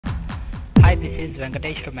Hi, this is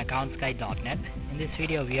Venkatesh from AccountsGuide.net. In this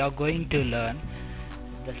video, we are going to learn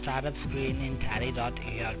the startup screen in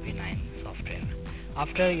Tally.ERP 9 software.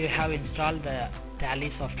 After you have installed the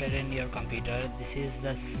Tally software in your computer, this is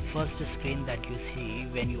the first screen that you see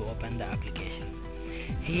when you open the application.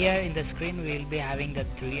 Here in the screen, we will be having the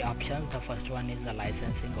three options. The first one is the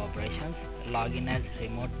licensing operations, login as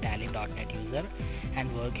remote Tally.net user,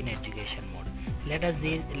 and work in education mode. Let us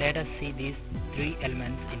see these three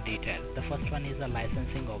elements in detail. The first one is the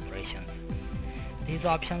licensing operations. These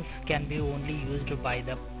options can be only used by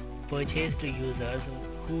the purchased users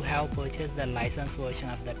who have purchased the licensed version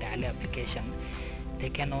of the Tally application. They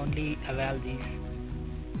can only avail these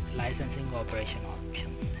licensing operation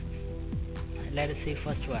options. Let us see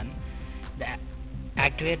first one, the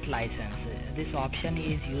activate license. This option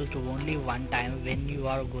is used only one time when you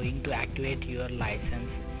are going to activate your license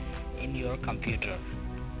in your computer.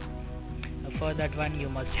 For that one, you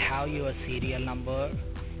must have your serial number,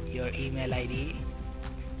 your email ID,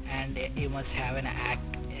 and you must have an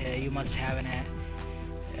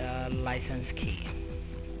license key.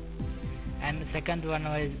 And second one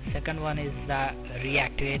is the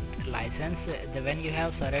reactivate license. When you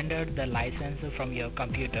have surrendered the license from your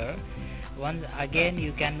computer, once again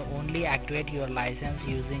you can only activate your license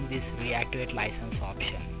using this reactivate license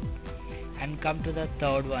option. And come to the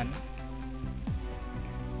third one,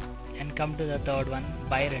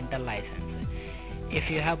 buy rental license. If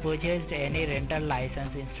you have purchased any rental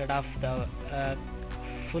license instead of the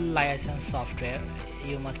full license software,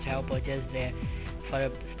 you must have purchased for a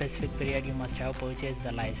specific period, you must have purchased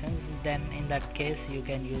the license. Then in that case, you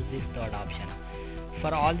can use this third option.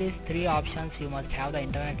 For all these three options, you must have the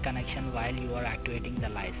internet connection while you are activating the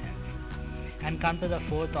license. And come to the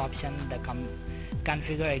fourth option, the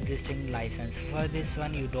configure existing license. For this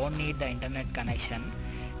one, you don't need the internet connection.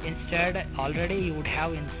 Instead, already you would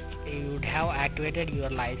have activated your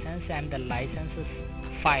license, and the licenses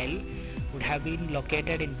file would have been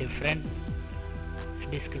located in different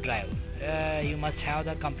disk drive. You must have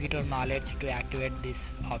the computer knowledge to activate this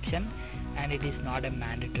option, and it is not a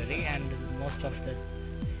mandatory, and most of the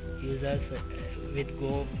users will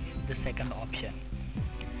go the second option.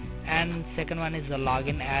 And second one is the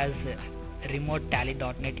login as remote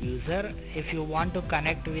Tally.net user. If you want to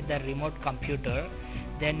connect with the remote computer,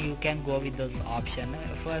 then you can go with those options.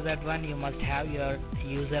 For that one, you must have your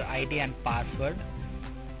user ID and password.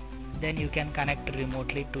 Then you can connect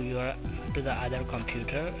remotely to the other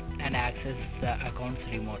computer and access the accounts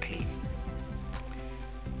remotely.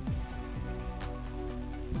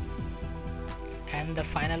 And the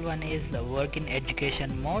final one is the work in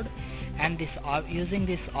education mode. And using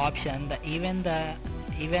this option, even the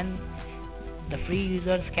free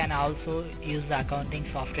users can also use the accounting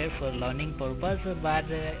software for learning purpose, but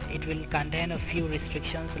it will contain a few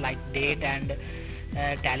restrictions like date and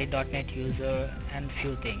Tally.net user and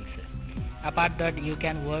few things. Apart that, you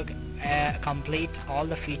can complete all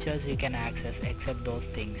the features you can access except those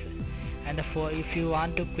things. And if you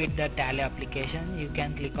want to quit the Tally application, you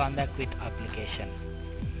can click on the quit application.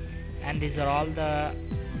 And these are all the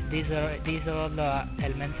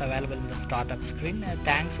elements available in the startup screen.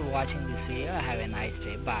 Thanks for watching this video. Have a nice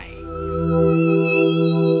day. Bye.